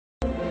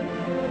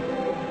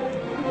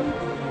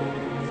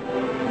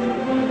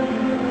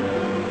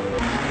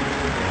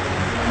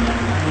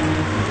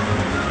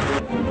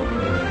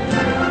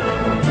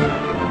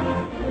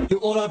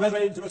your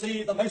brethren to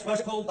receive the most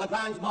merciful, the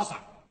Grand Master.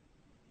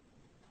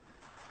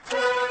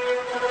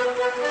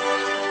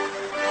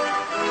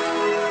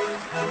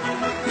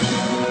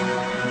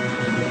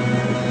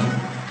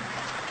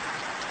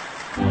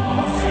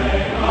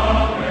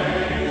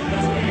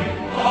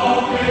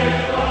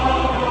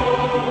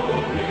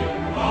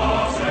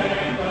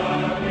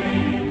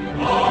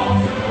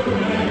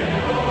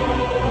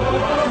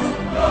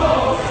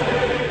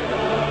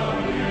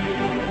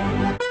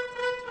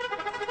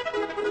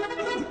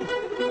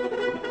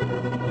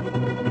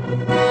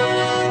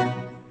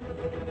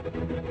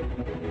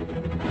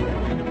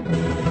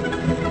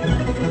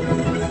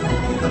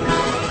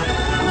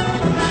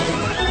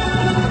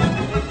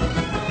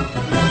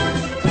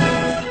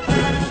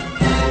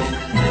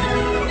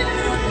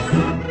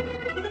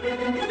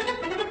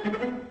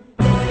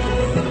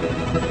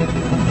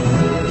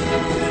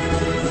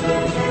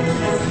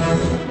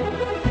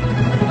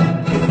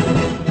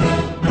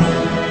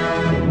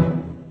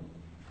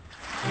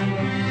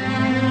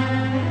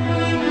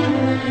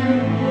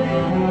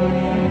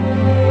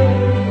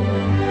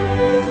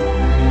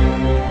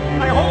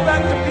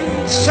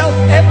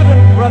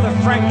 Self-evident, Brother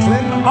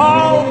Franklin,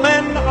 all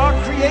men are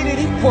created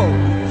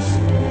equals.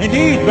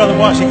 Indeed, Brother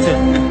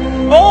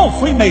Washington, all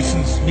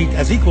Freemasons meet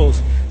as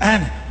equals,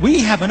 and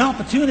we have an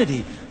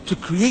opportunity to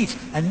create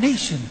a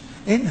nation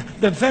in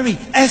the very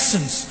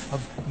essence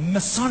of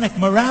Masonic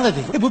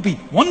morality. It would be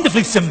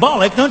wonderfully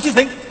symbolic, don't you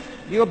think?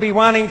 You'll be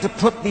wanting to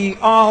put the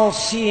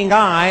all-seeing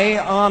eye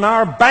on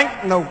our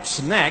banknotes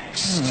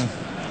next.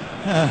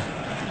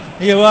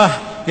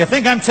 You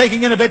think I'm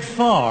taking it a bit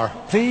far?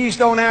 Please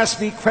don't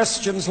ask me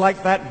questions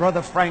like that,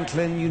 Brother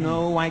Franklin. You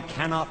know I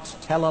cannot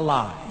tell a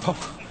lie.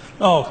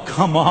 Oh,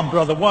 come on,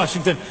 Brother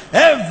Washington.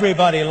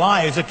 Everybody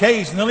lies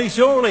occasionally,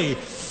 surely,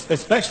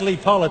 especially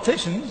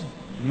politicians.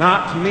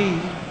 Not me.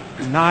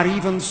 Not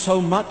even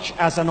so much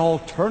as an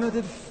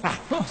alternative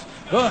fact.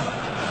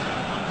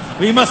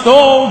 We must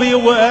all be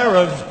aware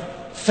of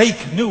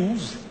fake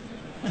news.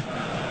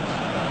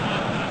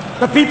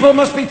 The people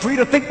must be free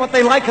to think what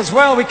they like as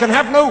well. We can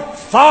have no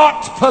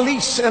thought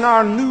police in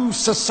our new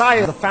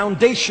society. The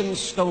foundation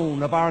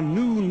stone of our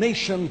new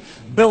nation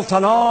built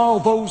on all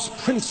those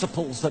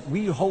principles that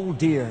we hold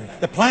dear.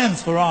 The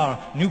plans for our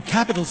new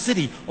capital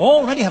city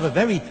already have a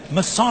very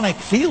Masonic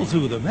feel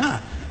to them, yeah?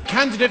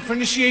 Candidate for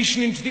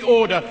initiation into the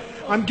order,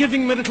 I'm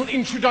giving them a little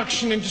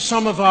introduction into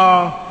some of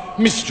our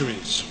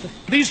mysteries.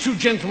 These two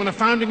gentlemen are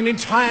founding an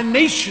entire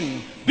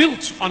nation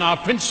built on our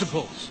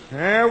principles.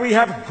 We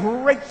have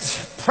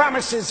great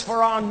promises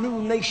for our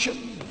new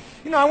nation.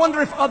 You know, I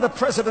wonder if other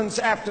presidents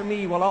after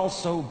me will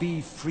also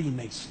be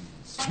Freemasons.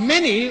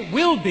 Many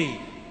will be.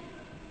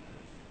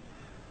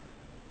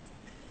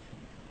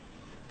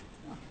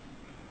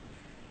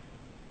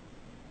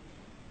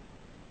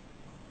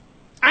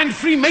 And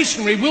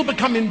Freemasonry will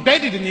become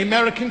embedded in the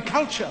American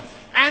culture.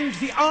 And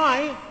the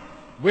eye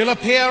will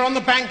appear on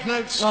the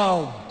banknotes.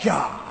 Oh,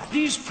 God.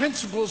 These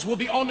principles will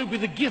be honored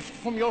with a gift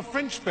from your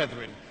French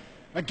brethren.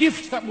 A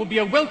gift that will be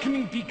a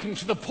welcoming beacon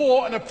to the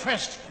poor and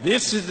oppressed.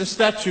 This is the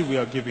statue we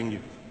are giving you.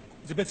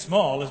 It's a bit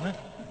small, isn't it?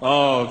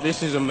 Oh,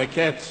 this is a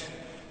maquette.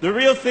 The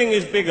real thing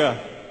is bigger.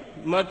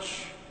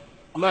 Much,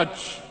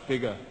 much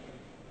bigger.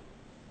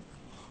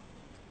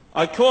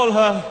 I call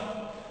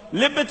her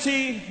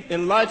Liberty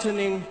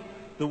Enlightening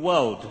the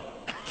World.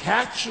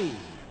 Catchy.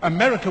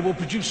 America will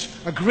produce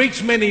a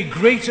great many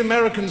great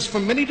Americans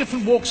from many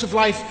different walks of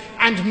life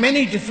and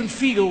many different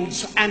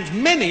fields, and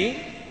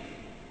many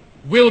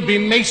will be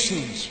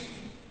Masons.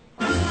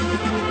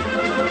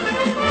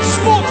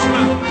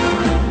 Sportsmen,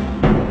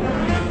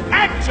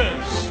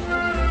 actors,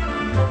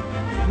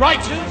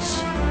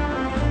 writers,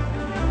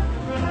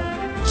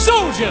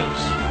 soldiers,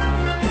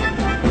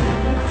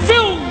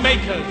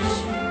 filmmakers,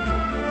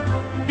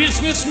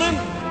 businessmen,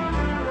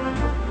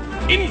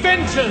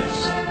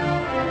 inventors,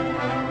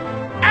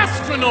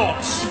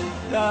 astronauts.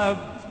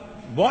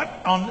 What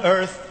on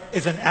earth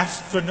is an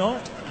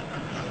astronaut?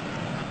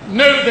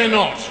 No, they're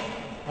not.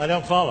 I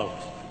don't follow.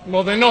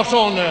 Well, they're not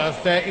on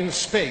Earth, they're in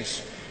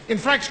space. In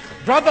fact,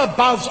 Brother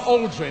Buzz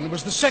Aldrin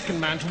was the second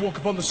man to walk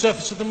upon the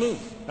surface of the moon.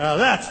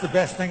 That's the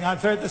best thing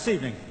I've heard this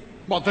evening.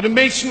 What, that a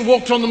Mason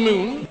walked on the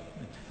moon?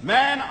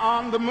 Man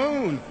on the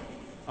moon.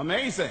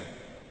 Amazing.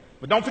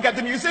 But don't forget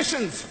the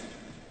musicians.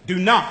 Do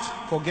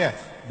not forget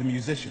the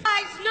musicians.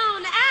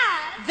 Known as...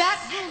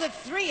 That's rule of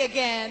three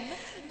again.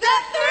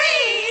 The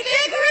 3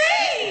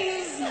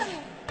 degrees!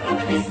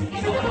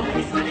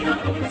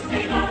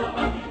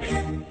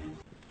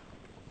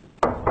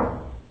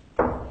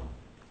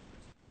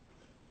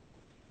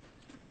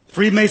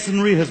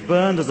 Freemasonry has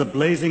burned as a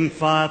blazing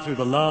fire through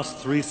the last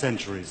 3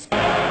 centuries.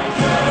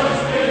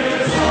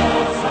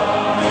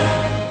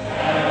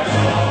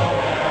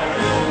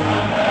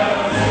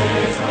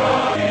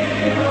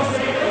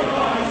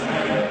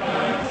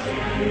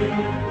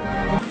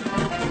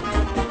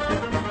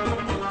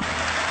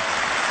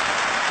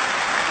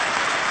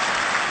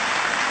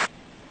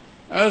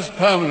 As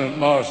permanent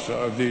master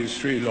of these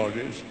 3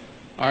 lodges,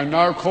 I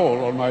now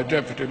call on my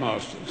deputy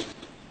masters.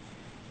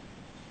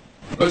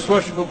 Most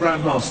worshipful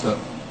Grand Master,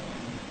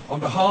 On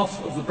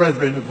behalf of the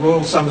Brethren of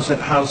Royal Somerset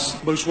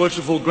House, Most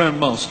Worshipful Grand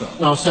Master,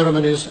 our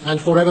ceremonies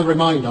and forever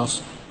remind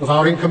us of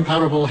our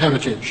incomparable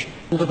heritage,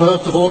 the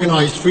birth of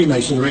organised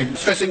Freemasonry,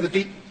 stressing the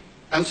deep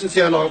and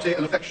sincere loyalty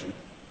and affection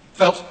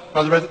felt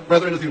by the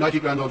Brethren of the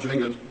United Grand Lodge of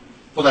England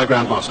for their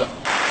Grand Master.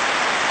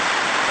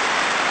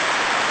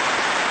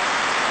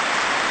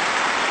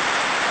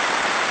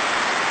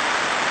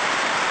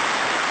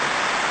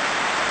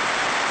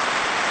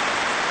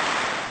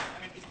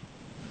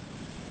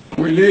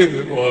 We leave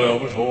the Royal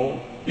Albert Hall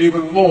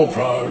even more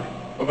proud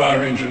of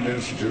our ancient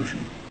institution.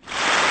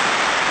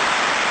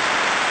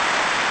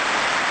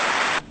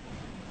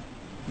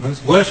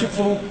 Most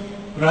Worshipful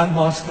Grand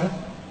Master,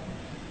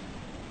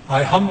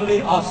 I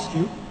humbly ask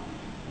you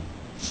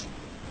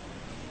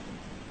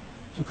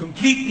to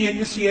complete the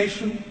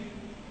initiation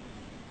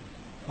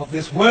of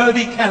this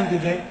worthy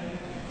candidate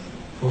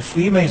for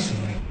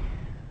Freemasonry.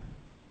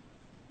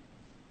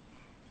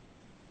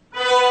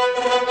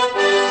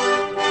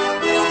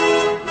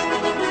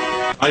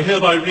 I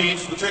hereby read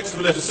the text of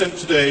a letter sent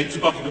today to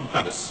Buckingham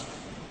Palace.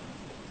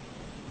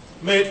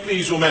 May it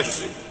please your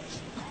Majesty,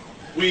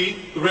 we,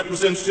 the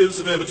representatives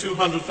of over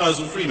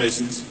 200,000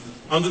 Freemasons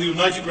under the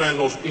United Grand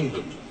Lodge of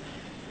England,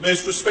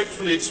 most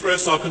respectfully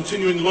express our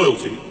continuing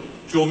loyalty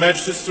to your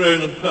Majesty's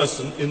throne and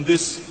person in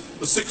this,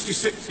 the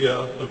 66th year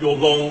of your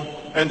long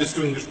and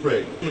distinguished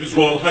reign, of His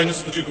Royal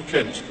Highness the Duke of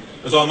Kent,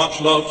 as our much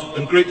loved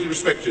and greatly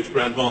respected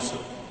Grand Master.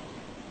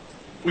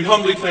 We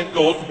humbly thank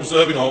God for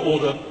preserving our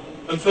order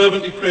and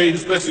fervently pray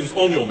His blessings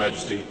on your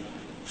Majesty,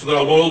 so that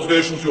our loyal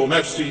devotion to your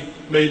Majesty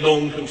may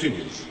long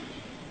continue.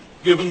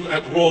 Given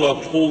at Royal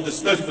Albert Hall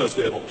this 31st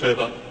day of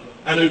October,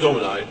 Anno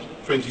Domini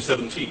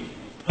 2017.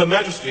 Her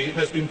Majesty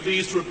has been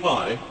pleased to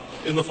reply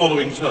in the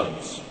following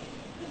terms.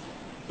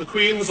 The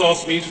Queen has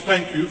asked me to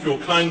thank you for your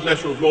kind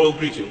letter of loyal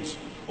greetings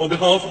on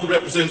behalf of the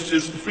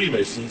representatives of the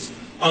Freemasons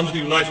under the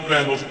United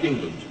Grand Lodge of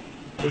England,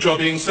 which are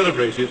being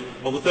celebrated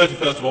on the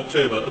 31st of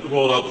October at the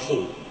Royal Albert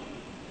Hall.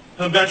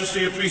 Her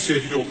Majesty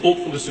appreciated your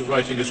thoughtfulness in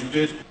writing as you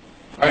did.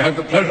 I had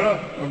the pleasure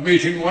of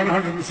meeting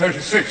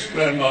 136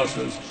 Grand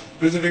Masters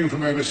visiting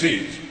from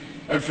overseas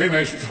at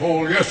Freemasons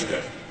Hall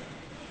yesterday.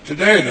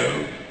 Today,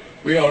 though,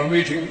 we are a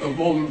meeting of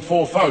more than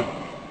 4,000,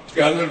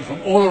 gathered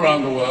from all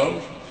around the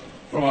world,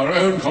 from our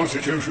own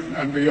constitution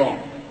and beyond.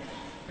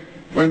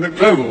 When the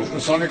global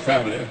Masonic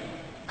family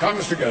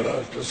comes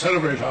together to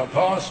celebrate our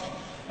past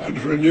and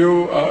to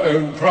renew our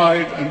own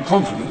pride and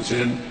confidence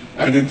in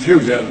and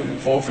enthusiasm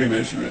for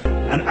Freemasonry.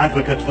 An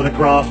advocate for the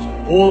craft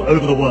all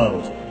over the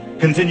world,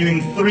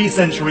 continuing 3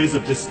 centuries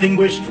of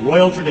distinguished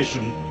royal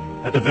tradition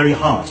at the very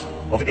heart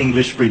of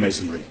English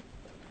Freemasonry.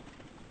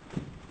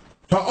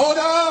 To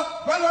order,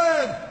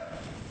 brethren!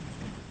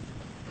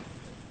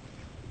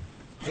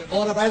 To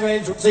order,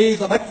 brethren, to receive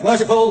the most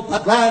worshipful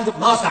but Grand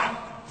Master.